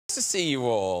to see you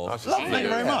all. Nice to Lovely. see you. Thank you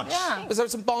very much. Yeah. Was there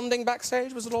some bonding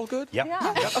backstage? Was it all good? Yep.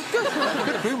 Yeah.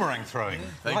 Good boomerang throwing.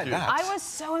 Thank you. That. I was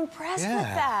so impressed with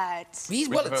that. We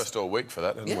Rehearsed all week for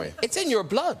that, didn't we? It's in your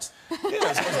blood. Yeah, I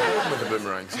was born with a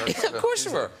boomerang. So Yeah, of course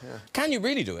you were. Yeah. Can you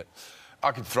really do it?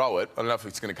 I could throw it. I don't know if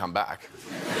it's going to come back.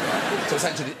 So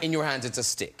essentially, in your hands, it's a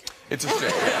stick. It's a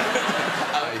stick.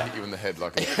 I hit you in the head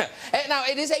like a... Now,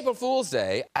 it is April Fool's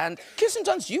Day, and Kirsten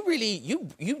Dunst, you really,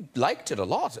 you liked it a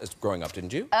lot as growing up,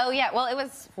 didn't you? Oh yeah. Well, it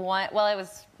was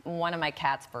one of my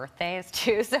cat's birthdays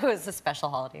too, so it was a special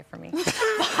holiday for me. But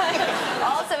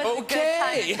also, it's a good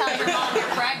time to tell your mom you're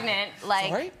pregnant. Like,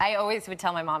 Sorry? I always would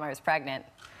tell my mom I was pregnant.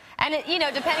 And, you know,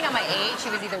 depending on my age, she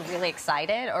was either really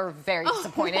excited or very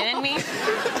disappointed in me.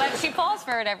 But she falls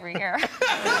for it every year.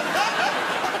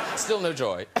 Still no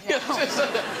joy. No.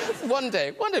 One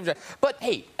day. But,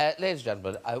 hey, ladies and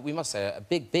gentlemen, we must say a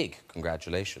big, big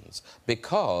congratulations,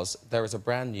 because there is a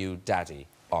brand new daddy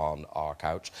on our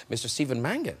couch, Mr. Stephen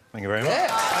Mangan. Thank you very much.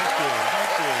 Yes.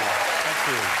 Thank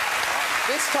you.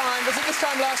 This time, was it this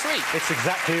time last week? It's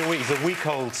exactly a week. It's a week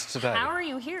old today. How are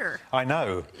you here? I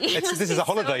know. This is a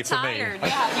holiday so for me. tired.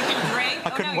 Yeah, you can drink. I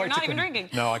couldn't wait you're not to even drinking.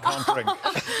 No, I can't drink.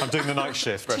 I'm doing the night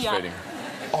shift. breastfeeding.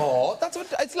 Oh, that's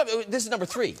what... It's lovely. This is number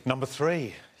 3. Number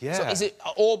 3. Yeah. So is it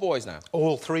all boys now?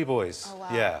 All 3 boys. Oh, wow.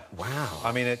 Yeah. Wow.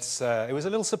 I mean, it was a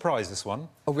little surprise, this one.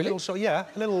 Oh, really? Yeah,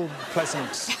 a little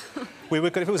pleasant.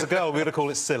 If it was a girl, we would have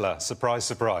called it Scylla. Surprise,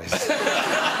 surprise.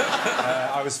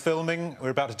 I was filming. We were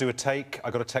about to do a take.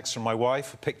 I got a text from my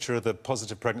wife, a picture of the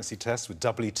positive pregnancy test with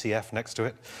WTF next to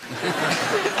it.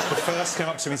 The first came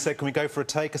up to me and said, "Can we go for a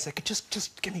take?" I said,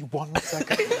 just give me 1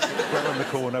 second. Went around the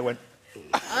corner, went...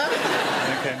 and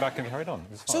then came back and carried on.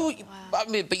 It was fine. So, I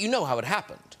mean, but you know how it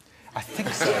happened. I think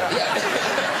so.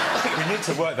 We need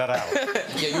to work that out.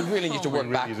 Yeah, you really need to work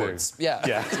really backwards. do. Yeah.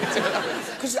 Yeah.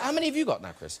 Because how many have you got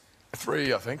now, Chris?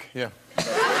 3, I think, yeah.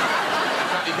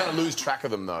 You're going to lose track of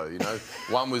them, though, you know.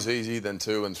 1 was easy, then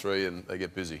 2 and 3, and they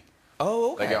get busy.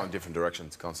 Oh, OK. They go in different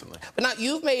directions constantly. But now,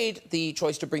 you've made the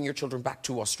choice to bring your children back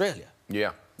to Australia.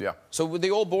 Yeah, yeah. So were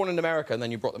they all born in America and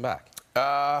then you brought them back?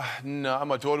 No,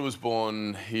 my daughter was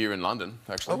born here in London,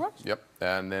 actually. Oh, right. Yep.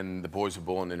 And then the boys were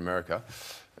born in America.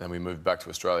 And we moved back to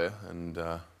Australia and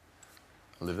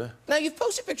live there. Now, you've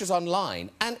posted pictures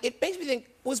online, and it makes me think,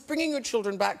 was bringing your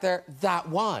children back there that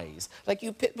wise? Like,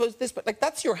 you post this, but, like,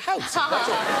 that's your house.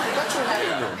 That's your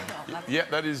living room. Yeah,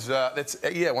 that's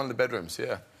one of the bedrooms,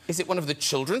 yeah. Is it one of the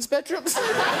children's bedrooms?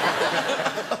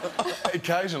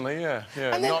 Occasionally, yeah.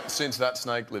 And then, not since that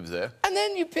snake lives there. And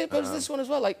then you post this one as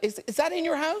well. Like, is that in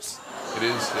your house? It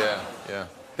is, yeah.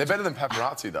 They're better than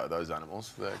paparazzi, though, those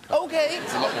animals. OK.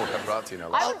 There's a lot more paparazzi in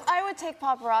LA. I would take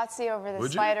paparazzi over the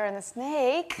spider and the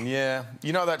snake. Yeah.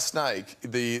 You know that snake,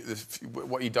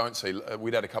 what you don't see...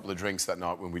 we'd had a couple of drinks that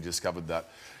night when we discovered that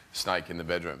snake in the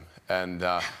bedroom. And...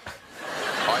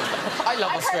 I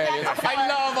love Australians. I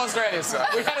love Australians.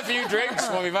 We had a few drinks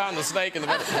when we found the snake in the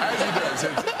bedroom.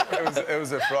 It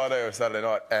was a Friday or a Saturday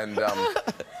night, and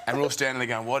we're all standing there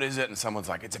going, "What is it?" And someone's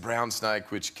like, "It's a brown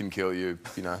snake, which can kill you,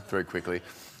 you know, very quickly."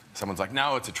 Someone's like,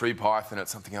 "No, it's a tree python.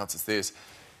 It's something else. It's this."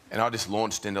 And I just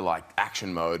launched into like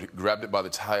action mode, grabbed it by the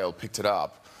tail, picked it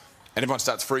up, and everyone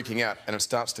starts freaking out, and it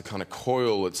starts to kind of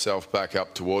coil itself back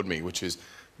up toward me, which is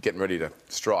getting ready to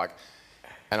strike.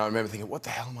 And I remember thinking, "What the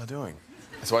hell am I doing?"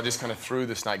 So I just kind of threw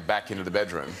the snake back into the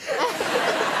bedroom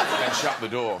and shut the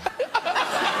door.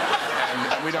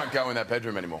 And we don't go in that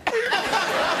bedroom anymore.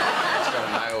 Just got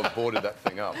a nail, boarded that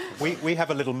thing up. We have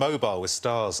a little mobile with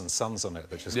stars and suns on it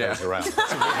that just goes around.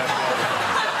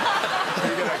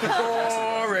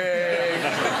 Boring.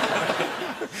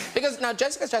 Because now,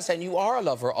 Jessica Chastain, you are a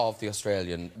lover of the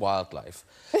Australian wildlife.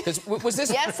 Was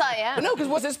this? Yes, I am. No, because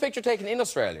was this picture taken in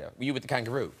Australia? Were you with the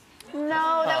kangaroo?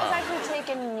 No, that was actually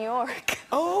taken in New York.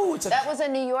 Oh, that was a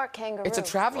New York kangaroo. It's a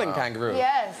travelling kangaroo.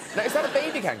 Yes. Now, is that a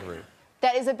baby kangaroo?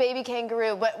 That is a baby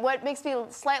kangaroo, but what makes me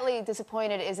slightly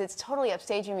disappointed is it's totally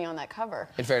upstaging me on that cover.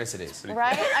 In fairness, it is.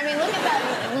 Right? I mean, look at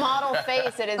that model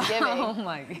face it is giving. Oh,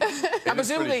 my God. It is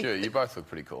pretty cute. You both look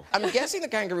pretty cool. I'm guessing the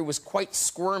kangaroo was quite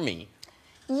squirmy.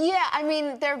 Yeah, I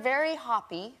mean, they're very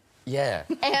hoppy. Yeah.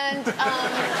 And,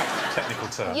 Technical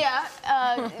term. Yeah,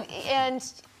 and...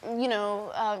 you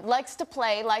know, likes to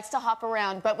play, likes to hop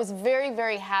around, but was very,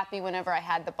 very happy whenever I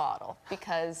had the bottle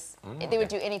because they would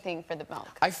do anything for the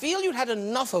milk. I feel you'd had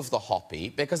enough of the hoppy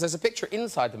because there's a picture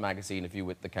inside the magazine of you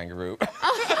with the kangaroo.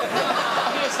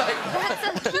 It's like...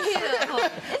 That's so cute.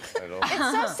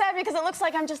 It's so sad because it looks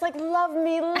like I'm just like, love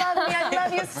me, I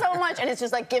love you so much. And it's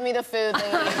just like, give me the food.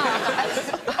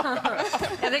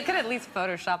 Yeah, they could at least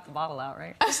Photoshop the bottle out,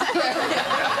 right?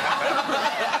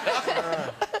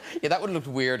 Yeah, that would look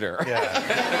weirder.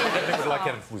 Yeah. It would like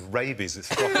with rabies. It's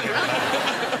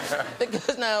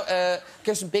Because now,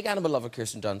 Kirsten, big animal lover,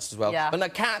 Kirsten Dunst as well. Yeah. But now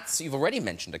cats, you've already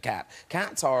mentioned a cat.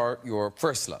 Cats are your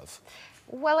first love.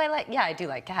 Well, I do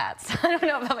like cats. I don't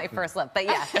know about my first love, but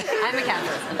yes, I'm a cat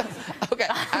person. OK,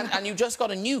 and you just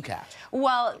got a new cat.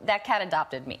 Well, that cat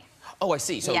adopted me. Oh, I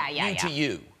see. So you to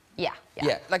you. Yeah.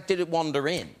 Yeah, like, did it wander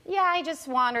in? Yeah, I just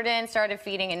wandered in, started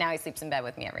feeding, and now he sleeps in bed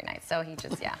with me every night. So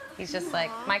he's just like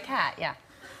my cat, yeah.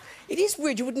 It is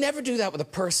weird. You would never do that with a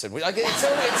person. Like, it's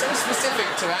so specific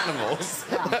to animals.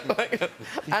 Yeah.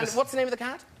 And what's the name of the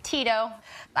cat? Tito.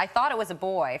 I thought it was a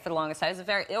boy for the longest time.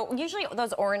 Usually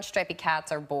those orange stripy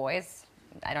cats are boys.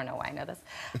 I don't know why I know this.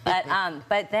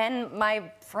 But then my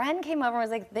friend came over and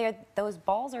was like, those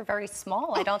balls are very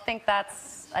small. I don't think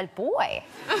that's a boy.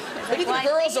 But even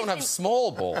girls don't have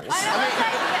small balls.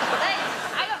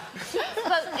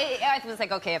 I was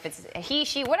like, okay, if it's he,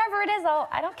 she, whatever it is,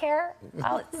 I don't care.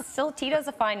 Still, Tito's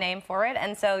a fine name for it,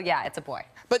 and so yeah, it's a boy.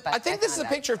 But I think this is a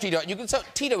picture of Tito. You can tell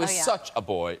Tito is such a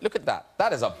boy. Look at that.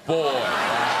 That is a boy.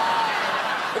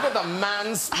 Look at the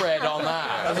man spread on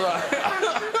that.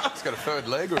 It's got a third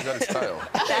leg, or is that its tail?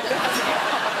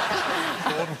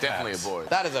 Definitely a boy.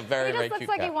 That is a very, very cute cat. He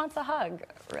looks like he wants a hug,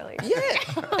 really. Yeah.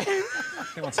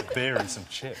 He wants a beer and some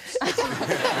chips. Is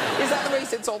that the way he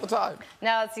sits all the time?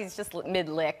 No, he's just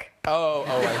mid-lick. Oh,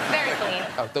 right. Very clean.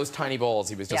 Oh, those tiny balls,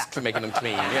 he was just making them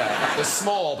clean. Yeah. They're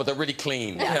small, but they're really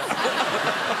clean. Yeah.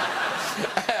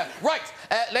 Right,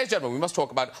 ladies and gentlemen, we must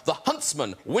talk about The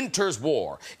Huntsman, Winter's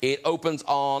War. It opens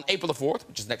on April the 4th,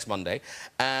 which is next Monday,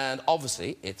 and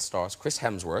obviously it stars Chris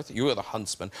Hemsworth. You are the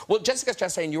huntsman. Well, Jessica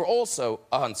Chastain, you're also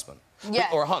a huntsman.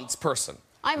 Yes. Or a hunts person.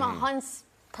 I'm a hunts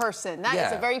person. That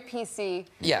is a very PC,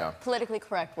 politically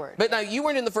correct word. But now, you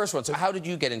weren't in the first one, so how did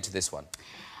you get into this one?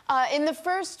 In the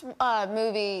first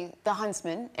movie, The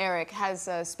Huntsman, Eric has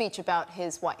a speech about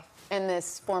his wife and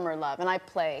this former love, and I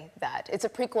play that. It's a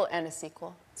prequel and a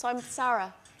sequel. So I'm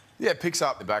Sarah. Yeah, it picks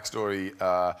up the backstory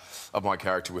of my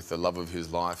character with the love of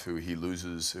his life, who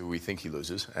we think he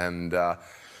loses, and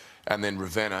then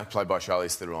Ravenna, played by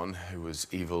Charlize Theron, who was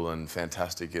evil and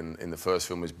fantastic in the first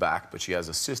film, is back, but she has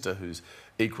a sister who's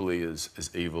equally as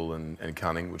evil and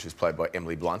cunning, which is played by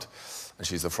Emily Blunt, and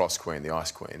she's the Frost Queen, the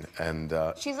Ice Queen, and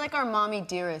she's like our mommy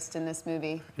dearest in this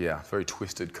movie. Yeah, very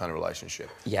twisted kind of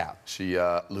relationship. Yeah. She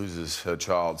loses her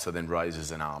child, so then raises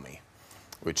an army,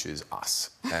 which is us,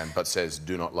 but says,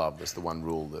 do not love. That's the one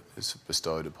rule that is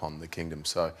bestowed upon the kingdom.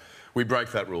 So we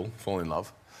break that rule, fall in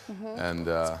love, and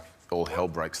all hell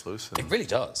breaks loose. It really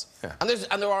does. Yeah. And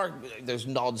there's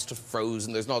nods to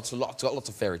Frozen. There's nods to lots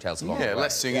of fairy tales along the way.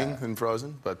 Less singing than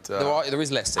Frozen, but there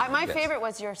is less singing. My favorite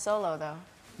was your solo, though.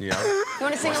 Yeah. You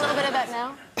want to sing a little bit of that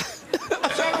now?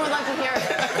 I'm sure everyone would love to hear it.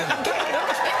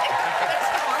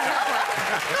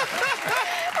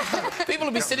 People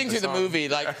will be sitting through the movie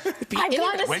like,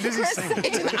 when does he sing?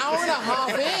 it's an hour and a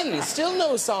half in, still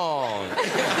no song.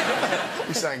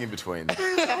 We sang in between.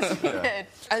 Good.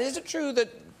 And is it true that,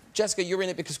 Jessica, you're in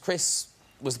it because Chris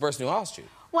was the person who asked you?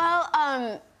 Well,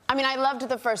 I mean, I loved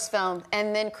the first film,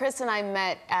 and then Chris and I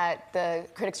met at the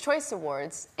Critics' Choice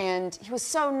Awards, and he was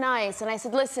so nice, and I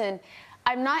said, listen,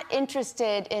 I'm not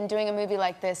interested in doing a movie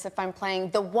like this if I'm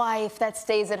playing the wife that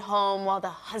stays at home while the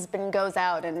husband goes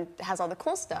out and has all the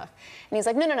cool stuff. And he's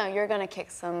like, no, you're gonna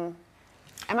kick some...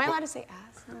 Am I allowed to say ass?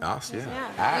 Ass, yeah.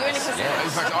 You're gonna kick some ass. In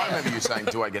fact, I remember you saying,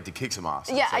 do I get to kick some ass?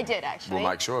 Yeah, So I did, actually. We'll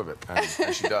make sure of it.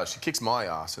 And she does. She kicks my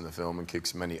ass in the film and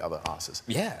kicks many other asses.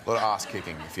 Yeah. A lot of ass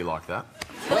kicking, if you like that.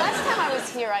 The last time I was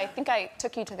here, I think I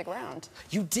took you to the ground.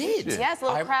 You did? Yes, a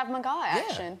little Krav Maga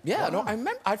action. Yeah, no, I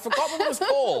remember. I forgot what it was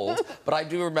called, but I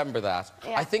do remember that.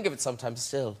 Yeah. I think of it sometimes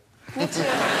still. Me too.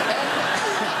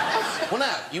 Well,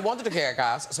 now, you wanted to kick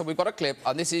ass, so we've got a clip,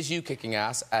 and this is you kicking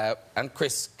ass, and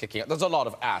Chris kicking ass. There's a lot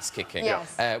of ass kicking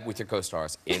with your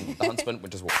co-stars in The Huntsman,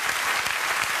 Winter's War.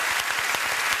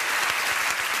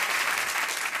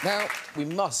 Now, we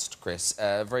must, Chris,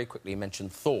 very quickly mention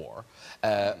Thor,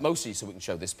 mostly so we can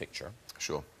show this picture.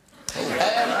 Sure.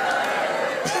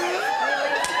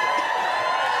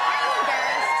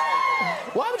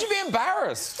 Why would you be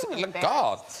embarrassed? Look,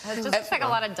 God. It just looks like a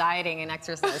lot of dieting and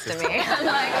exercise to me. I'm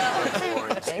like,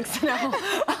 oh, thanks, no.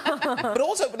 But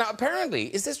also, now, apparently,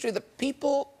 is this true that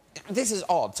people... This is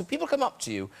odd. So people come up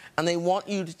to you and they want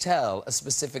you to tell a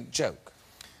specific joke.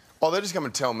 Oh, they just come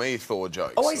and tell me Thor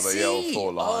jokes. Oh, I so see. They yell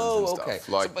Thor lines and stuff. Okay.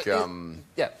 Like, So,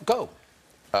 yeah, go.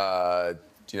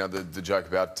 you know, the joke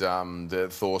about the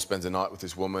Thor spends a night with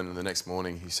this woman and the next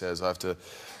morning he says, I have to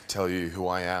tell you who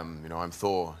I am. You know, I'm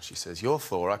Thor. She says, you're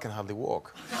Thor, I can hardly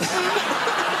walk. It's a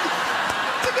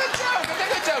good joke. It's a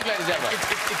good joke. look, ladies and gentlemen.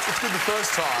 It's good the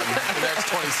first time, the next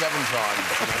 27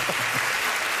 times. You know?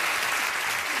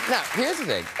 Now, here's the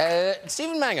thing.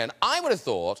 Stephen Mangan, I would have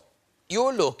thought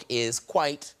your look is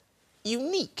quite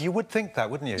unique. You would think that,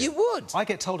 wouldn't you? You would. I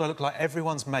get told I look like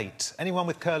everyone's mate. Anyone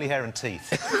with curly hair and teeth.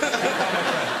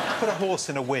 Put a horse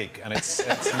in a wig and it's me.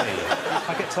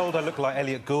 I get told I look like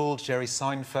Elliot Gould, Jerry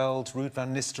Seinfeld, Ruud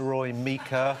van Nistelrooy,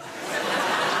 Mika.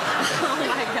 Oh,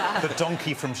 my God. The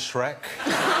donkey from Shrek.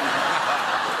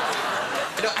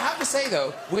 You know, I have to say,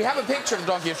 though, we have a picture of the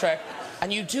donkey of Shrek,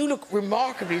 and you do look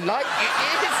remarkably like it is.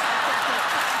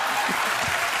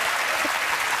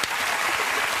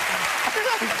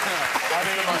 I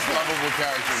think the most lovable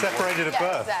character. Separated at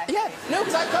birth. Exactly. Yeah, no,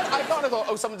 because I kind of thought,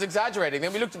 oh, someone's exaggerating.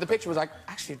 Then we looked at the picture and was like,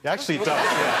 actually... It actually does,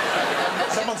 yeah.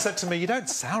 Someone said to me, you don't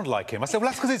sound like him. I said, well,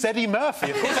 that's because it's Eddie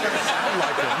Murphy. Of course I don't sound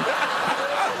like him.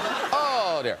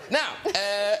 Oh, dear. Now,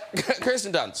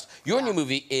 Kirsten Dunst, your new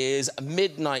movie is a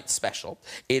midnight special.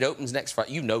 It opens next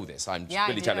Friday. You know this. I'm just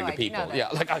really telling the people. Yeah,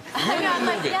 like, you're in a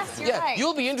movie. Yes, you're right.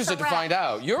 You'll be interested to find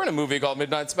out. You're in a movie called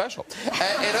Midnight Special.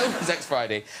 It opens next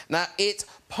Friday. Now, it's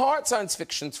part science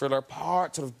fiction thriller,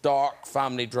 part sort of dark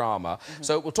family drama.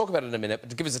 So we'll talk about it in a minute, but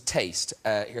to give us a taste,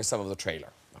 here's some of the trailer.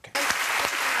 Okay.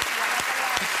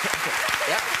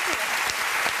 Yeah.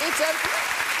 It's like,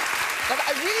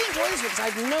 I really enjoy this because I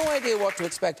had no idea what to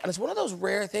expect. And it's one of those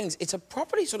rare things. It's a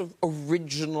properly sort of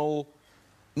original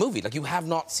movie. Like, you have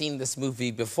not seen this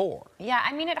movie before. Yeah,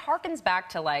 I mean, it harkens back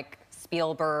to, like,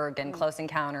 Spielberg and Close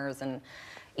Encounters and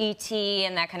E.T.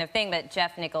 and that kind of thing. But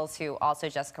Jeff Nichols, who also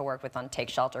Jessica worked with on Take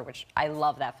Shelter, which I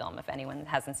love that film, if anyone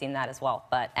hasn't seen that as well,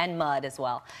 and Mud as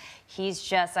well. He's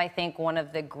just, I think, one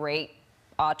of the great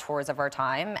auteurs of our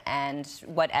time. And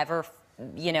whatever,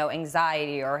 you know,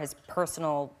 anxiety or his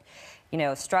personal... you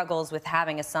know, struggles with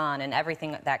having a son and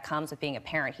everything that comes with being a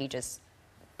parent, he just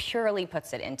purely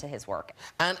puts it into his work.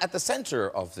 And at the centre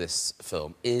of this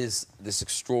film is this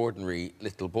extraordinary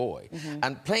little boy.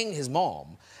 And playing his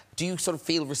mom, do you sort of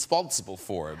feel responsible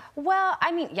for him? Well,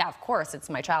 I mean, yeah, of course, it's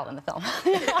my child in the film.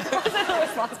 Of course I feel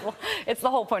responsible. It's the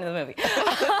whole point of the movie.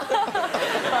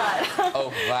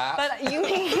 Oh, that? But you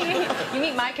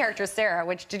meet my character, Sarah,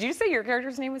 which, did you say your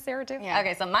character's name was Sarah, too? Yeah.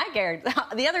 Okay, so my character,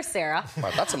 the other Sarah.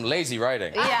 Wow, that's some lazy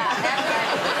writing. Yeah,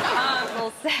 that's right.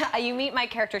 Well, you meet my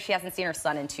character, she hasn't seen her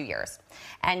son in 2 years.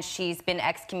 And she's been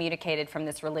excommunicated from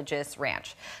this religious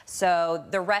ranch. So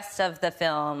the rest of the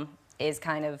film is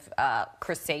kind of a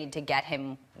crusade to get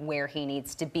him where he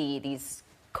needs to be, these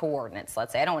coordinates,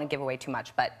 let's say. I don't want to give away too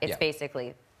much, but it's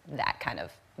basically that kind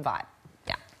of vibe.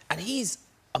 Yeah. And he's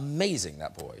amazing,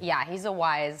 that boy. Yeah, he's a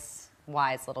wise,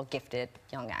 little gifted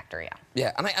young actor, yeah.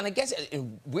 Yeah, and I guess,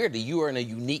 weirdly, you are in a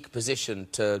unique position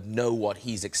to know what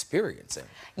he's experiencing.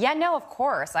 Yeah, no, of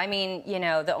course. I mean, you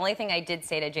know, the only thing I did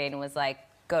say to Jaden was, like,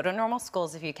 go to normal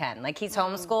schools if you can. Like, he's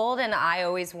homeschooled, and I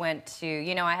always went to,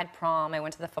 you know, I had prom, I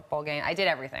went to the football game, I did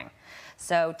everything.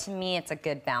 So, to me, it's a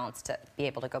good balance to be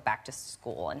able to go back to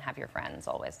school and have your friends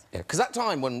always. Yeah, because that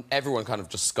time when everyone kind of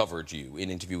discovered you in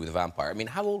Interview with a Vampire, I mean,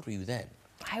 how old were you then?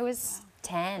 I was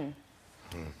 10.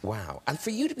 Wow. And for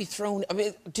you to be thrown... I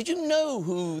mean, did you know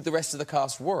who the rest of the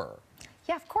cast were?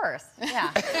 Yeah, of course.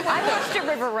 Yeah. I watched A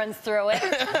River Runs Through It.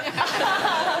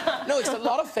 No, it's a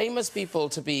lot of famous people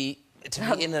to be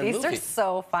in a movie. These are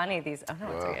so funny. These, oh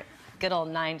no, it's okay. Good old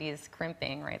 90s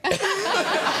crimping right there.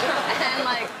 And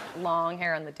like long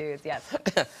hair on the dudes, yes.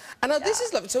 And now this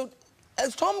is lovely. So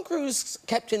has Tom Cruise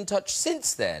kept in touch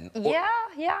since then? Yeah,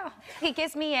 yeah. He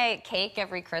gives me a cake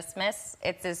every Christmas.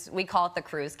 It's this, we call it the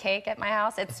Cruise cake at my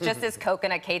house. It's just this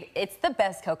coconut cake. It's the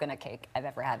best coconut cake I've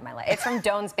ever had in my life. It's from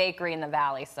Doan's Bakery in the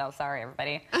Valley, so sorry,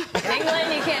 everybody. In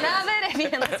England, you can't have it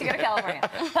unless you go to California.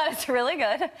 But it's really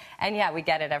good. And yeah, we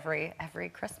get it every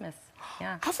Christmas.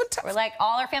 Yeah. How fantastic. We're like,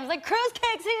 all our family's like, Cruise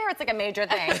cake's here. It's like a major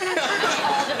thing. We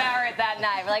all devour it that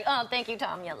night. We're like, oh, thank you,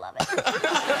 Tom. You love it.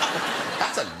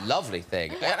 That's a lovely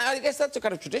thing. And I guess that's a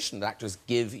kind of tradition that actors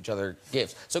give each other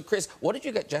gifts. So, Chris, what did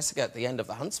you get Jessica at the end of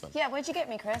The Huntsman? Yeah, what did you get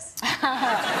me, Chris? Well,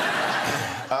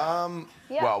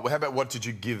 how about what did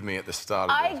you give me at the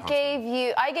start of The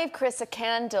Huntsman? I gave Chris a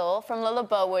candle from Lilla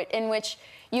Bowood in which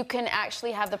you can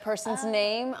actually have the person's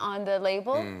name on the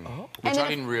label. Oh. Which I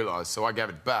didn't realise, so I gave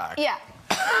it back. Yeah.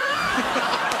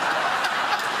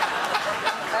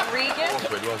 Regan?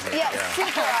 Awkward, wasn't it? Yeah,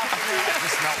 super awkward.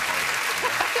 It smelled funny.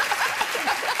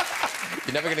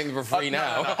 You're never getting them for free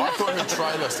now. No. I thought her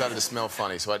trailer started to smell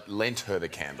funny, so I lent her the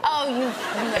candle. Oh, you... No.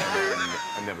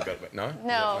 I never got it back. No?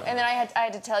 No, and then I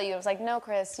had to tell you, I was like, no,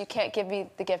 Chris, you can't give me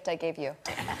the gift I gave you. I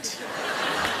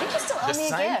think you still owe me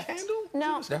a gift. Candle?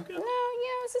 No, yeah,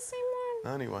 it was the same one.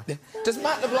 Anyway. Does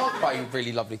Matt LeBlanc buy you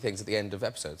really lovely things at the end of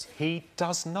episodes? He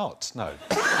does not, no.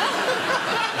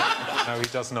 No, he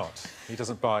does not. He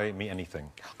doesn't buy me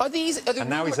anything. Are these... And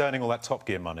now he's earning all that Top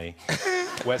Gear money.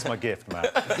 Where's my gift,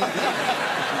 Matt?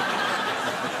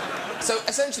 So,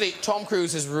 essentially, Tom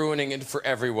Cruise is ruining it for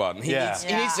everyone. He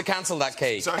needs to cancel that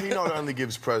cake. So he not only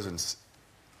gives presents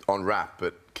on wrap,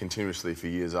 but continuously for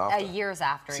years after? Years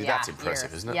after, See, yeah. that's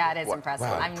impressive, isn't it? Yeah, it is impressive.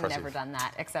 Wow, I've impressive. never done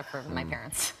that, except for my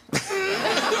parents.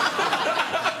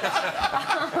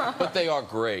 But they are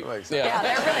great. Yeah,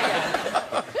 they're really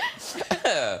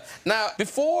good. Now,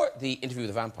 before the interview with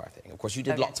the vampire thing, of course, you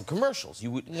did lots of commercials.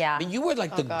 You would, I mean, you were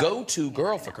like the go-to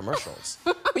girl for commercials.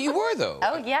 But you were, though.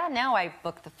 Oh, yeah, no, I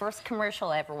booked the first commercial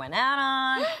I ever went out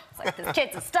on. It's like, this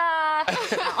kid's a star.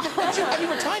 And you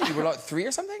were tiny. You were like 3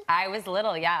 or something? I was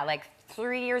little, yeah. Like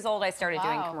 3 years old, I started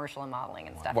doing commercial and modeling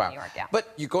and stuff in New York, yeah.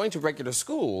 But you're going to regular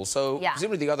school, so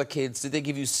presumably the other kids, did they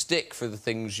give you stick for the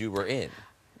things you were in?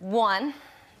 One,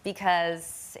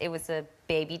 because it was a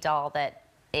baby doll that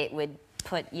it would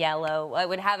put yellow, it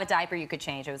would have a diaper you could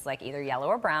change. It was like either yellow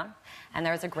or brown. And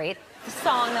there was a great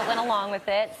song that went along with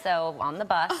it. So on the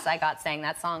bus, I got sang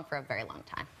that song for a very long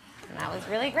time. And that was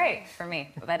really great for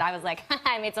me. But I was like,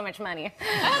 I made so much money.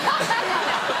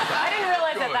 I didn't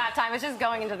realize at that time. I was just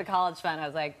going into the college fund. I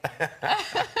was like,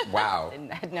 wow.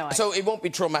 I had no idea. So it won't be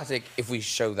traumatic if we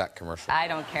show that commercial. I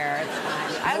don't care. It's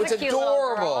fine. I was It's a cute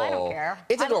adorable. little girl. I don't care.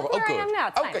 It's adorable. Where Oh, good. I am now.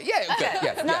 It's fine. Okay. Yeah, okay.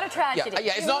 Yeah, it's not a tragedy.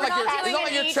 Yeah, it's not like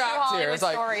you're trapped here. It's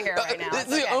like story here right now. It's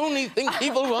the only thing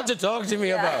people want to talk to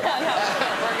me about. We're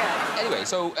good. Anyway,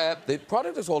 so the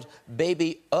product is called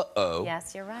Baby Uh-Oh.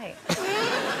 Yes, you're right.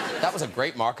 That was a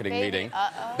great marketing meeting.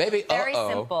 Uh-oh. Baby Uh-Oh. Very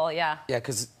simple, yeah. Yeah,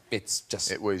 because it's just...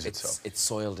 It weighs itself. It's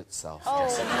soiled itself. Oh.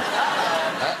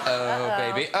 Uh-oh,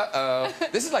 baby, uh-oh.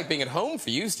 This is like being at home for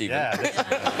you, Stephen. Yeah.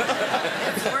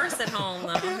 It's worse at home,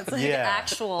 though. It's like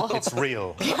actual... It's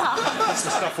real. Yeah.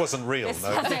 This stuff wasn't real,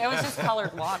 no? It was just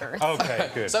colored water.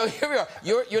 OK, good. So here we are.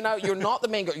 You're not the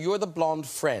main girl. You're the blonde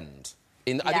friend.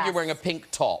 I think you're wearing a pink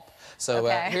top. So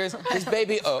here's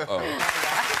Baby Uh-Oh. I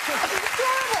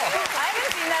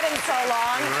haven't seen that in so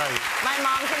long. Right. My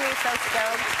mom can be so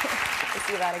stoked to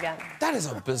see that again. That is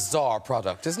a bizarre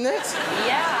product, isn't it?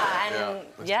 Yeah, and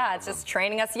it's just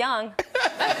training us young.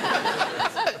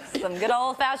 Some good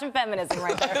old-fashioned feminism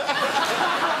right there.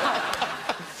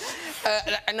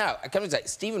 Now, I come to say,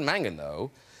 Stephen Mangan,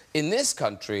 though, in this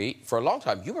country, for a long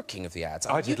time, you were king of the ads.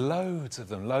 I did loads of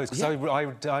them, loads. Because I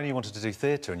only wanted to do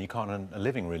theatre, and you can't earn a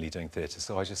living really doing theatre,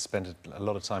 so I just spent a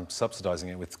lot of time subsidising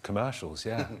it with commercials,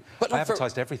 yeah. But I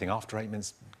advertised everything. After 8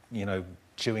 minutes, you know,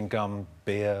 chewing gum,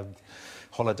 beer,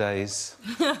 holidays,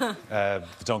 the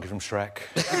donkey from Shrek.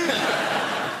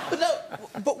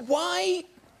 But why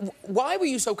were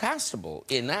you so castable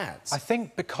in ads? I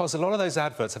think because a lot of those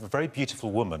adverts have a very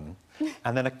beautiful woman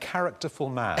and then a characterful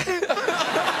man.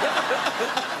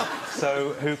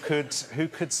 So who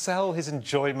could sell his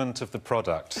enjoyment of the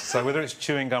product. So whether it's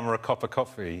chewing gum or a cup of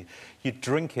coffee, you'd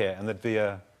drink it and there'd be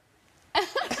a look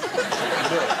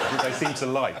they seem to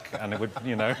like, and it would,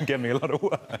 you know, get me a lot of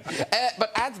work.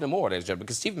 But ads no more, ladies and gentlemen,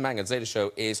 because Stephen Mangan's latest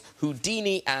show is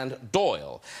Houdini and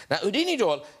Doyle. Now, Houdini and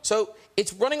Doyle, so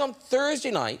it's running on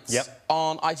Thursday nights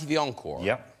on ITV Encore.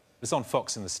 Yep. It's on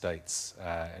Fox in the States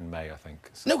in May, I think.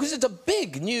 So. No, because it's a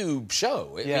big new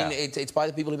show. I mean, it's by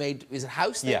the people who made... Is it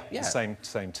House? Yeah, the same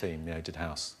team, yeah, who did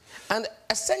House. And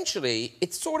essentially,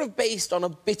 it's sort of based on a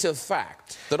bit of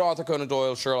fact that Arthur Conan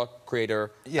Doyle, Sherlock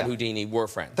creator, and Houdini were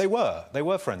friends. They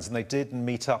were friends, and they did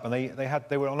meet up, and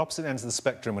they were on opposite ends of the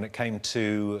spectrum when it came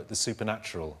to the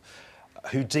supernatural.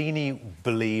 Houdini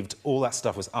believed all that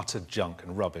stuff was utter junk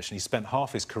and rubbish, and he spent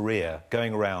half his career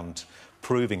going around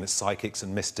proving that psychics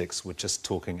and mystics were just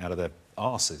talking out of their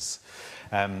arses.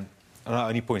 And I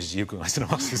only pointed to you guys in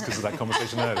arses because of that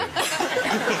conversation earlier.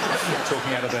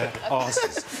 Talking out of their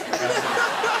arses.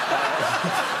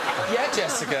 Yeah,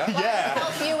 Jessica. Yeah. I'll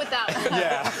help you with that.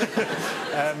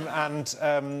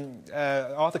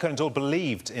 Arthur Conan Doyle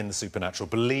believed in the supernatural,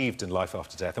 believed in life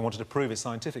after death, and wanted to prove it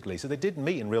scientifically. So they did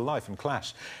meet in real life and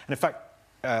clash. And in fact,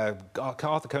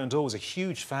 Arthur Conan Doyle was a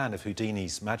huge fan of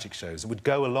Houdini's magic shows and would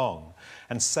go along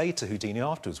and say to Houdini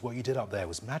afterwards, what you did up there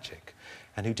was magic.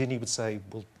 And Houdini would say,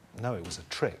 well, no, it was a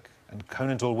trick. And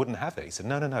Conan Doyle wouldn't have it. He said,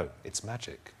 no, it's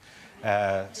magic.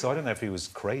 So I don't know if he was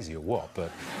crazy or what,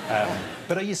 but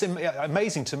it's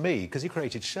amazing to me because he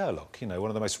created Sherlock, you know,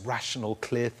 one of the most rational,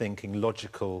 clear-thinking,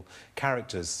 logical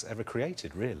characters ever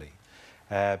created, really.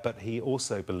 But he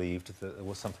also believed that there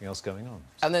was something else going on.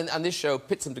 And this show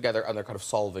pits them together and they're kind of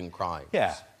solving crimes.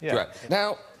 Yeah. Right.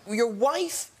 Now, your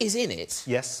wife is in it.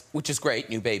 Yes. Which is great,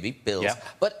 new baby, Bills. Yeah.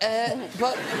 But then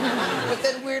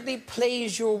weirdly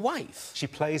plays your wife. She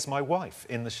plays my wife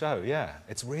in the show, yeah.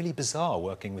 It's really bizarre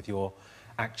working with your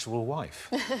actual wife.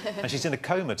 And she's in a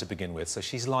coma to begin with, so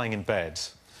she's lying in bed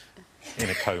in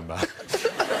a coma.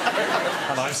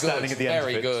 And I'm standing at the end of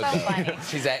it. Very good. So funny.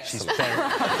 She's excellent.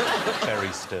 She's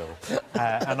very still.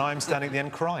 And I'm standing at the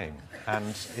end crying.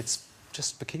 And it's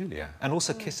just peculiar. And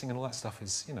also kissing and all that stuff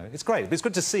is, you know, it's great. But it's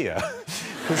good to see her.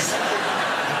 Because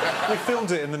we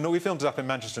filmed it up in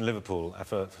Manchester and Liverpool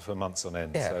for months on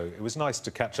end. Yeah. So it was nice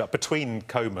to catch up between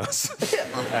comas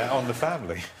on the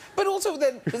family. But also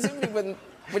then, presumably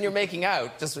when you're making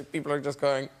out, people are just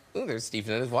going, oh, there's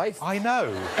Stephen and his wife. I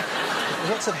know.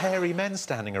 Lots of hairy men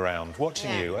standing around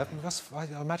watching you. I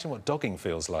imagine what dogging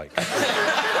feels like.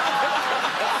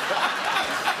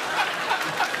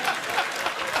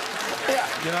 Yeah.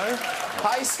 You know?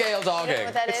 High-scale dogging. You know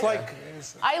what that It's is? like...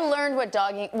 I learned what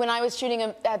dogging... When I was shooting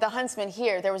at the Hunstman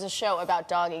here, there was a show about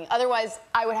dogging. Otherwise,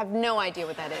 I would have no idea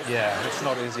what that is. Yeah, it's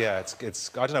not...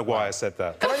 It's I don't know why I said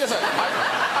that. Can I just say,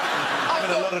 I'm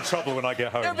in a lot of trouble when I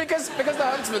get home. no, because the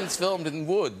Huntsman's filmed in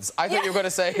woods. I thought you were going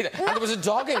to say, and there was a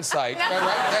dogging site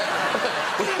right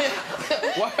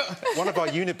there. One of our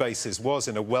unit bases was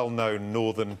in a well-known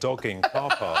northern dogging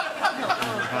car park.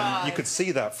 And you could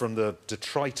see that from the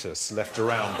detritus left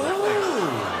around the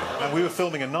thing. And we were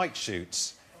filming a night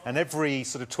shoot, and every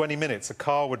sort of 20 minutes a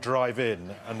car would drive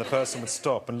in and the person would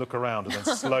stop and look around and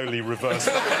then slowly reverse.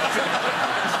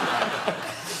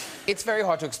 It's very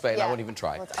hard to explain. Yeah. I won't even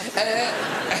try. Well, I'm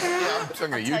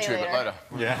going to YouTube it later.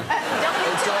 Yeah.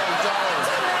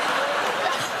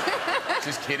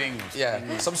 Just kidding.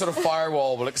 Yeah, some sort of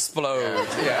firewall will explode.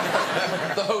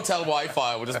 Yeah. The hotel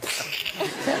Wi-Fi will just...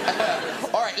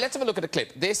 All right, let's have a look at a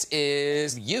clip. This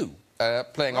is you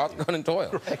playing Arthur Conan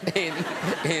Doyle in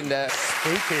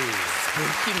Spooky.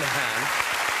 Spooky Man.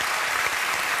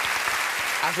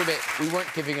 I have to admit, we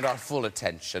weren't giving it our full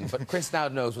attention, but Chris now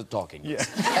knows what dogging is.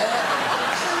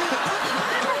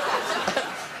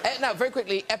 Now, very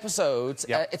quickly, episodes.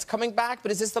 Yeah. It's coming back,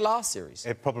 but is this the last series?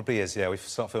 It probably is, yeah. We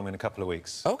start filming in a couple of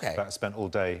weeks. OK. I spent all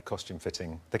day costume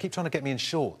fitting. They keep trying to get me in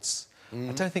shorts.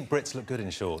 I don't think Brits look good in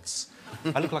shorts.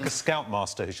 I look like a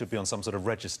scoutmaster who should be on some sort of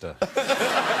register.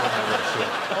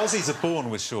 Aussies are born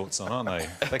with shorts on, aren't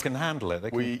they? They can handle it. They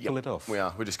can pull it off. We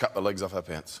are. We just cut the legs off our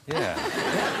pants. Yeah.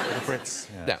 The Brits,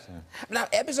 yeah. Now, now,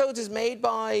 episodes is made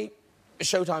by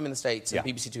Showtime in the States and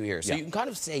Yeah. BBC Two here, so Yeah. you can kind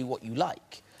of say what you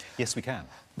like. Yes, we can.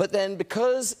 But then,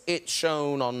 because it's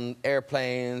shown on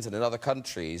airplanes and in other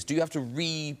countries, do you have to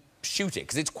reshoot it?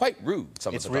 Because it's quite rude.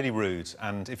 It's really rude,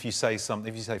 and if you say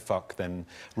fuck, then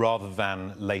rather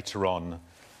than later on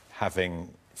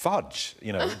having fudge,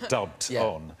 you know, dubbed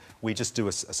on, we just do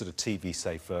a sort of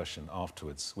TV-safe version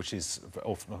afterwards, which is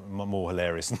more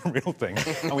hilarious than the real thing.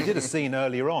 And we did a scene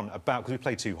earlier on about, because we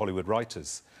play two Hollywood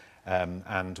writers,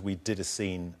 and we did a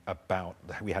scene about,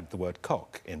 we had the word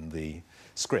cock in the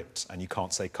script, and you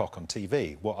can't say cock on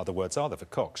TV. What other words are there for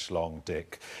cock? Schlong,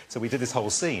 dick. So we did this whole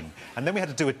scene. And then we had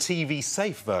to do a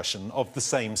TV-safe version of the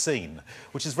same scene,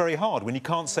 which is very hard when you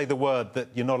can't say the word that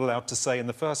you're not allowed to say in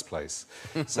the first place.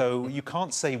 So you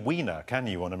can't say wiener, can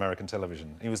you, on American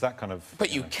television? It was that kind of...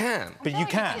 But you can. But you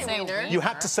can. wiener. You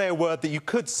had to say a word that you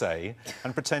could say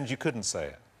and pretend you couldn't say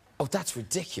it. Oh, that's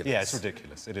ridiculous. Yeah, it's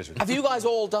ridiculous. It is ridiculous. Have you guys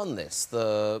all done this?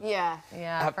 Yeah,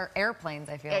 for airplanes,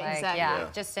 I feel like. Exactly. Yeah,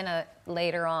 just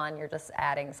later on, you're just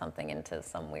adding something into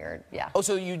some weird, Oh,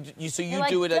 so you You're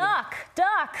do like, it...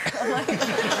 duck. I'm like, no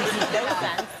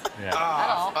sense at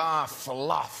all.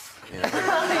 Fluff. You know?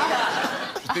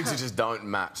 Things that just don't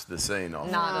match the scene. Not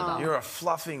at all. You're a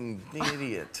fluffing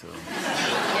idiot.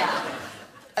 Yeah.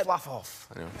 Fluff off.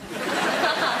 Anyway.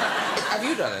 Have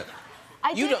you done it?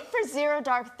 I did it for Zero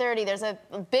Dark 30. There's a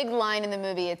big line in the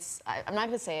movie. I'm not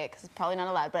going to say it because it's probably not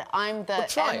allowed, but I'm the... Well,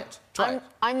 try it. Try it.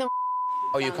 I'm the...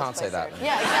 Oh, you can't say that.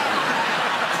 Yeah, exactly.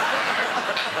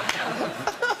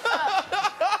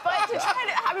 But to try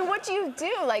to... I mean, what do you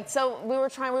do? Like, so we were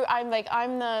trying... I'm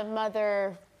the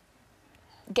mother...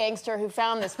 gangster who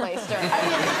found this place. I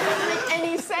mean, it doesn't make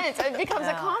any sense. It becomes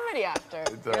a comedy after.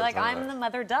 You're like, I'm the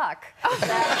mother duck. But it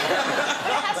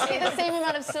has to be the same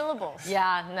amount of syllables.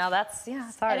 Yeah, no, that's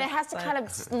hard. And it has to kind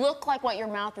of look like what your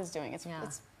mouth is doing. It's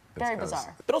very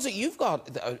bizarre. But also, you've got,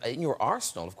 in your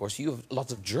arsenal, of course, you have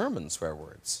lots of German swear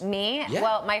words. Me? Yeah.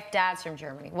 Well, my dad's from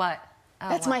Germany. What?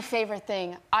 That's my favorite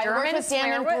thing. I worked German with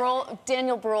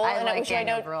Daniel Brühl, I like which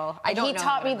Daniel I know. Brühl. And he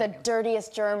taught me the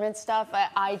dirtiest German stuff.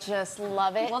 I just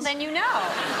love it. Well, then you know.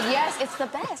 Yes, it's the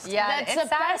best. Yeah, it's it's the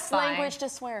best satisfying. language to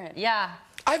swear in. Yeah.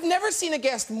 I've never seen a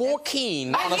guest more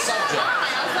keen on a subject.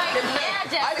 I was like, yeah,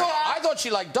 Jessica. I thought she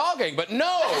liked dogging, but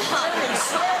no, German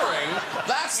swearing,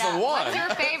 that's the one. What's your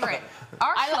favorite?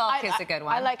 Our schlock is a good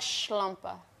one. I like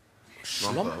schlumpa.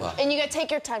 Schlumpa. And you gotta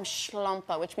take your time,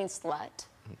 schlumpa, which means slut.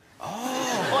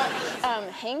 Oh. Or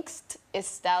hengst is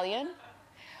stallion.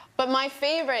 But my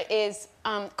favorite is,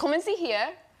 kommen Sie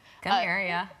hier. Come here,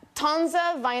 yeah.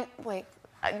 Tanza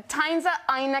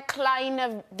eine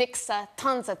kleine Wichser,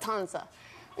 tanza, tanza.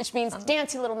 Which means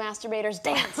dance, you little masturbators,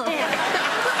 dance, dance. German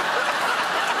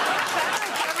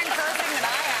cursing that I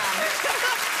am.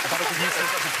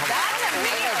 That's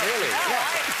amazing. Really? Yeah.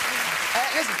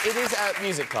 Listen, it is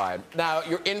music time. Now,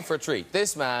 you're in for a treat.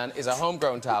 This man is a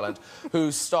homegrown talent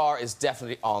whose star is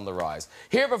definitely on the rise.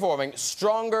 Here performing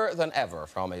Stronger Than Ever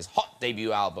from his hot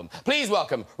debut album. Please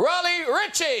welcome Raleigh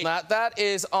Ritchie. That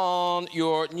is on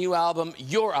your new album,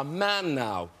 You're a Man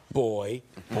Now, Boy.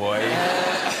 Boy.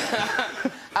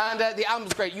 And the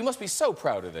album's great. You must be so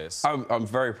proud of this. I'm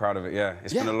very proud of it, yeah.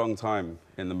 It's been a long time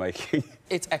in the making.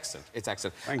 It's excellent. It's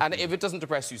excellent. Thank and you. if it doesn't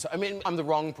depress you, I mean, I'm the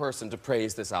wrong person to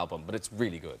praise this album, but it's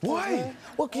really good. Why?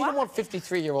 Well, you don't want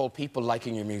 53-year-old people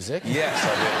liking your music. Yes,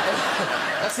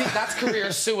 I That's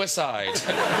career suicide.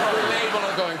 Your label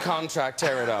are going contract,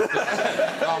 tear it up.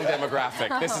 Wrong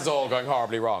demographic. This is all going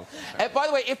horribly wrong. By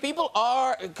the way, if people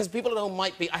are, because people at home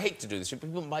might be, I hate to do this,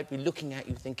 people might be looking at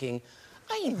you thinking,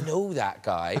 I know that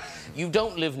guy. You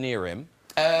don't live near him.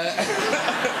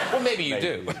 Well, maybe you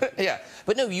do. Yeah.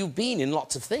 But no, you've been in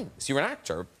lots of things. You're an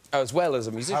actor as well as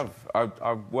a musician.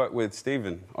 I've worked with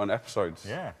Stephen on episodes.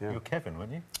 Yeah, you were Kevin,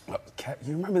 weren't you?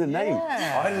 You remember the name?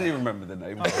 Yeah. I didn't even remember the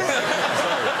name. Sorry.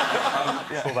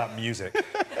 It's all that music.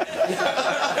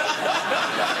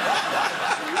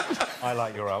 I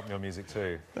like your music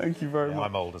too. Thank you very much.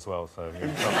 I'm old as well, so... You're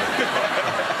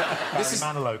this is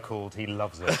Manilow called, he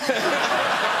loves it. That's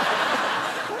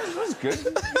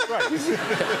good. Right.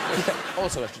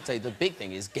 Also, I should say, the big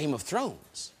thing is Game of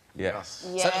Thrones. Yes.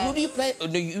 Yes. So who do you play? Oh,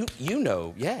 no, you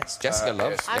know, yes. Jessica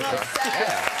loves. I'm obsessed.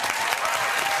 Yeah.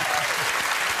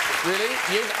 Really?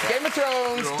 Game of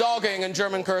Thrones, dogging, and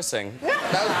German cursing.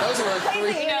 Those are our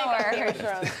three. You know her.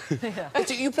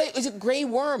 You play? Is it Grey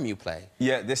Worm you play?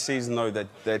 Yeah, this season, though,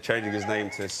 they're changing his name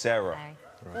to Sarah.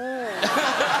 Good.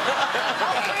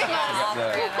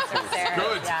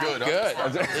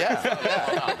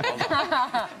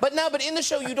 Yeah. But in the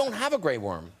show, you don't have a Grey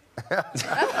Worm. No,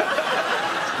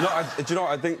 do you know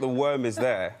what? I think the worm is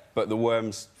there, but the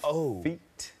worm's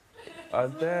feet are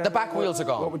there. The back wheels are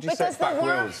gone. What would you But say? does the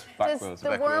worm, does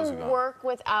the worm gone. work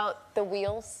without the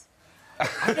wheels?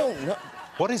 I don't know.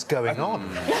 What is going on?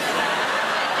 I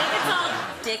think it's all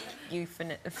dick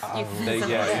euphemism.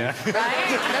 Yeah.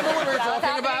 Right? Remember what we were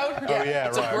talking about? Oh, yeah,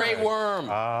 It's a Grey Worm.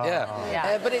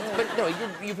 Yeah. But no,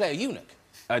 you play a eunuch.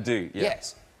 I do, yeah.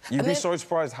 Yes. You'd And be then- so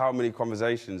surprised how many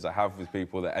conversations I have with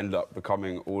people that end up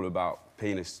becoming all about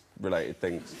penis-related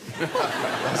things.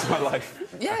 That's my life.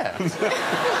 Yeah.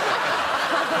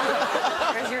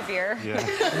 Where's your beer? Yeah.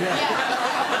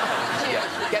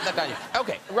 Get that down.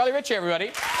 Okay, Raleigh Ritchie, everybody.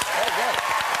 Okay.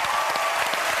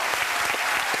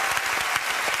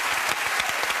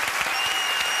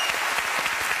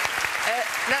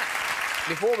 Now,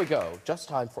 before we go, just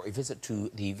time for a visit to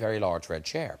the very large red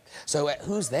chair. So,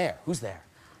 who's there? Who's there?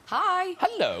 Hi.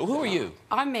 Hello, who are you?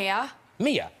 I'm Mia.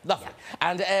 Mia, lovely.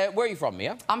 And where are you from,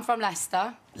 Mia? I'm from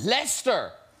Leicester.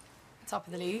 Leicester. Top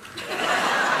of the league.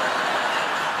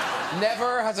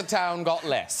 Never has a town got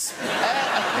less.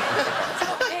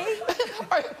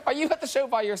 Are you at the show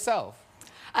by yourself?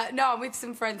 No, I'm with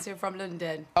some friends who are from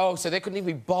London. Oh, so they couldn't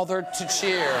even be bothered to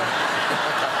cheer.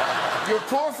 Your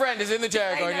poor friend is in the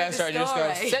chair going, know the Leicester, and you just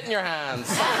go, story. sit in your hands.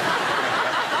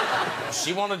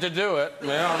 She wanted to do it.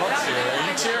 Yeah, I'm not cheering.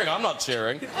 Are you cheering? I'm not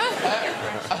cheering.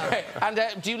 Okay. And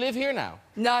do you live here now?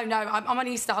 No, I'm on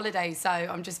Easter holidays, so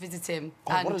I'm just visiting.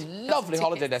 Oh, what a lovely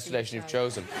holiday destination you've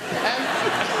chosen.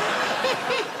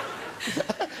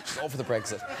 She's all for the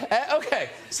Brexit. OK,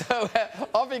 so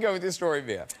off you go with your story,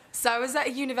 Mia. So I was at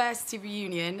a university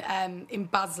reunion in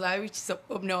Baslow, which is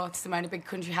up north, somewhere in a big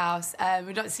country house.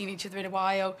 We've not seen each other in a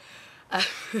while.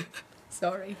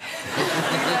 Sorry.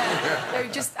 They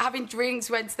were just having drinks,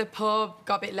 went to the pub,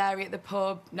 got a bit leery at the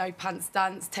pub, no pants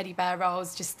dance, teddy bear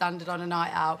rolls, just standard on a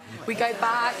night out. We go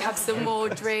back, have some more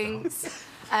drinks.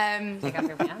 And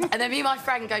then me and my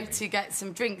friend go to get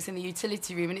some drinks in the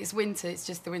utility room, and it's winter, it's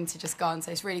just the winter just gone,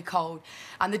 so it's really cold.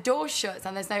 And the door shuts,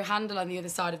 and there's no handle on the other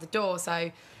side of the door,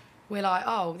 so we're like,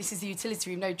 oh, this is the utility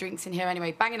room, no drinks in here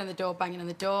anyway. Banging on the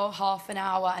door, half an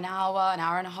hour, an hour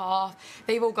and a half.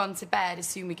 They've all gone to bed. As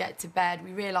soon as we get to bed,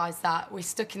 we realise that we're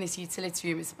stuck in this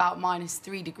utility room. It's about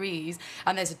 -3 degrees,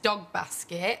 and there's a dog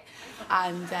basket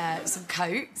and some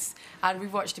coats, and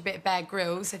we've watched a bit of Bear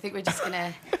Grylls, so I think we're just going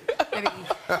to maybe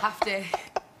have to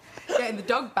get in the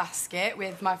dog basket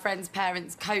with my friend's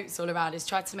parents' coats all around us,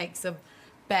 try to make some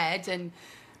bed, and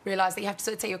realised that you have to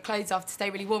sort of take your clothes off to stay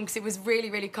really warm, because it was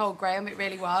really, really cold, Graham, it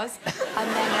really was. And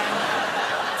then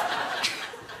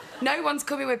no one's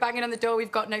coming, we're banging on the door,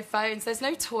 we've got no phones, there's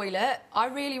no toilet. I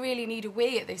really, really need a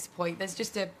wee at this point. There's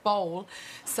just a bowl.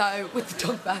 So with the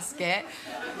dog basket,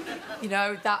 you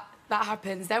know, that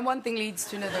happens. Then one thing leads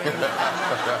to another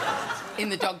in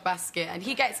the dog basket, and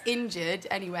he gets injured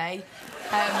anyway.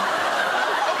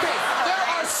 Okay, there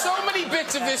are so many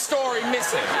bits of this story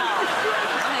missing.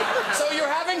 So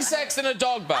you're having sex in a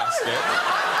dog basket?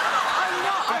 I'm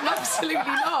not. I'm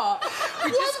absolutely not.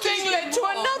 One thing led to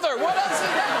another. What else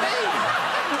does that mean?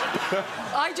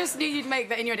 I just knew you'd make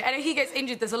that in your head. And he gets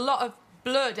injured. There's a lot of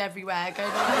blood everywhere going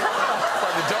on.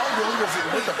 Like the dog?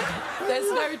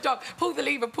 There's no dog. Pull the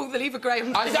lever, Graham.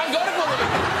 I'm going to pull the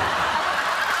lever.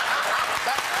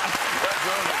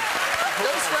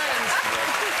 Those friends.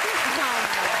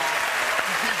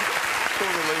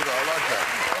 Pull the lever, I like that.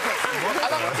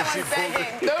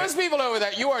 Those people over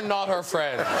there, you are not her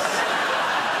friends.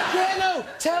 Yeah, no,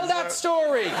 tell that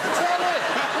story. Tell it.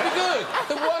 It'll be good.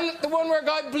 The one where a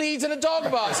guy bleeds in a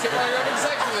dog basket while you're having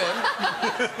sex with him.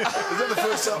 Is that the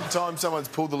first time someone's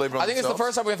pulled the lever on I think it's the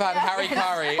first time we've had Harry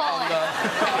Carey on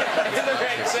in the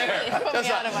red chair. Just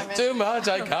like, too much,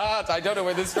 I can't. I don't know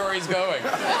where this story's going.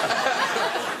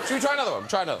 Should we try another one?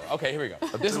 Try another. Okay, here we go.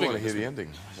 This is want to hear the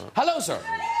ending. Hello, sir.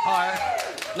 Hi.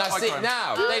 Now, see,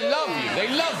 now, they love you. They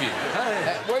love you.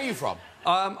 Where are you from?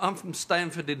 I'm from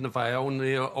Stanford in the Vale,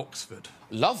 near Oxford.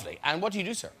 Lovely. And what do you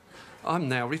do, sir? I'm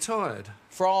now retired.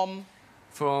 From?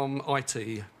 From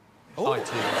IT. Oh.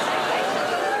 IT.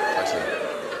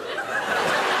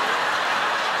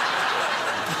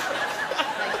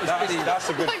 That's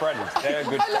a good friend. They're a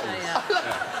good friend.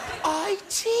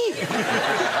 IT.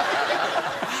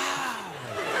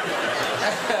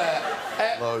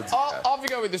 Off you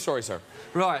go with the story, sir.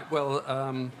 Right, well,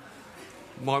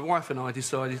 my wife and I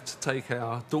decided to take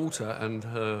our daughter and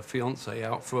her fiancé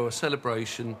out for a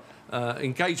celebration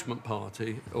engagement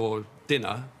party or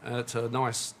dinner at a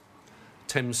nice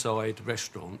Thameside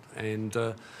restaurant. And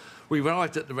we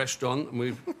arrived at the restaurant, and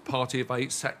we, party of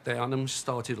 8, sat down and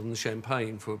started on the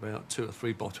champagne for about 2 or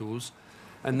 3 bottles.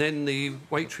 And then the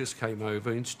waitress came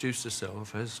over, introduced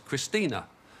herself as Christina.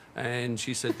 And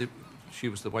she said that she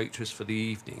was the waitress for the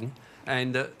evening,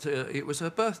 and that it was her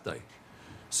birthday.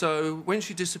 So when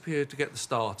she disappeared to get the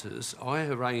starters, I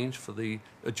arranged for the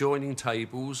adjoining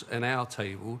tables and our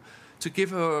table to give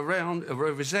her a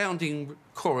resounding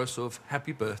chorus of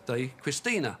Happy Birthday,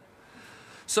 Christina.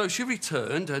 So she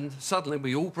returned, and suddenly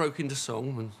we all broke into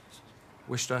song and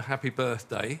wished her happy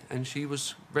birthday, and she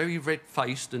was very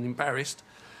red-faced and embarrassed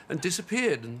and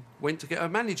disappeared and went to get her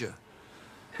manager,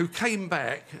 who came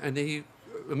back, and he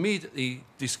immediately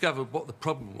discovered what the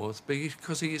problem was,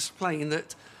 because he explained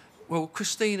that, well,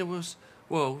 Christina was,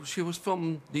 well, she was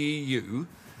from the EU,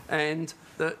 and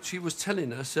that she was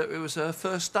telling us that it was her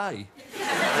first day.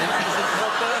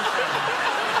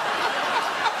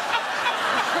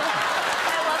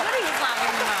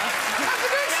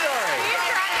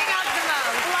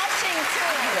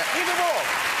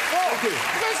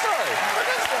 Good story.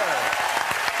 Good story.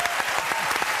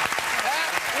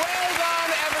 Well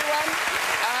done, everyone.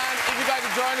 And if you'd like to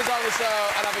join us on the show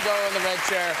and have a go on the red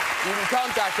chair, you can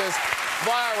contact us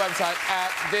via our website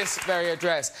at this very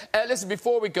address. Listen,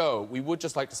 before we go, we would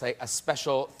just like to say a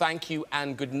special thank you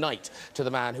and good night to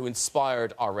the man who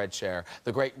inspired our red chair,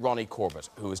 the great Ronnie Corbett,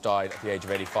 who has died at the age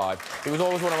of 85. He was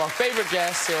always one of our favourite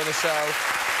guests here on the show.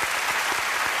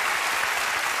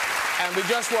 And we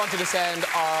just wanted to send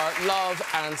our love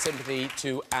and sympathy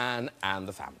to Anne and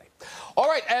the family. All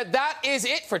right, that is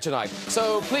it for tonight.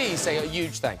 So please say a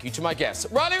huge thank you to my guests.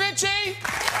 Raleigh Ritchie!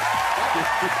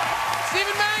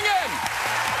 Stephen Mangan!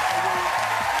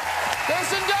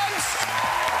 Kirsten Dunst!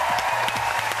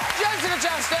 Jessica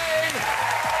Chastain!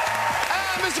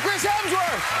 And Mr. Chris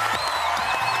Hemsworth!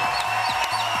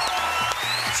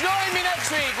 Join me next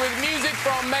week with music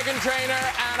from Meghan Trainor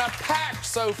and a packed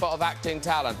sofa of acting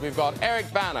talent. We've got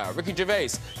Eric Bana, Ricky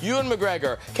Gervais, Ewan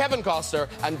McGregor, Kevin Costner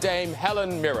and Dame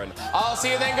Helen Mirren. I'll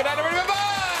see you then. Good night, everybody. Bye-bye!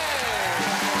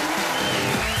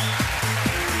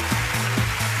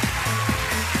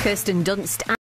 Kirsten Dunst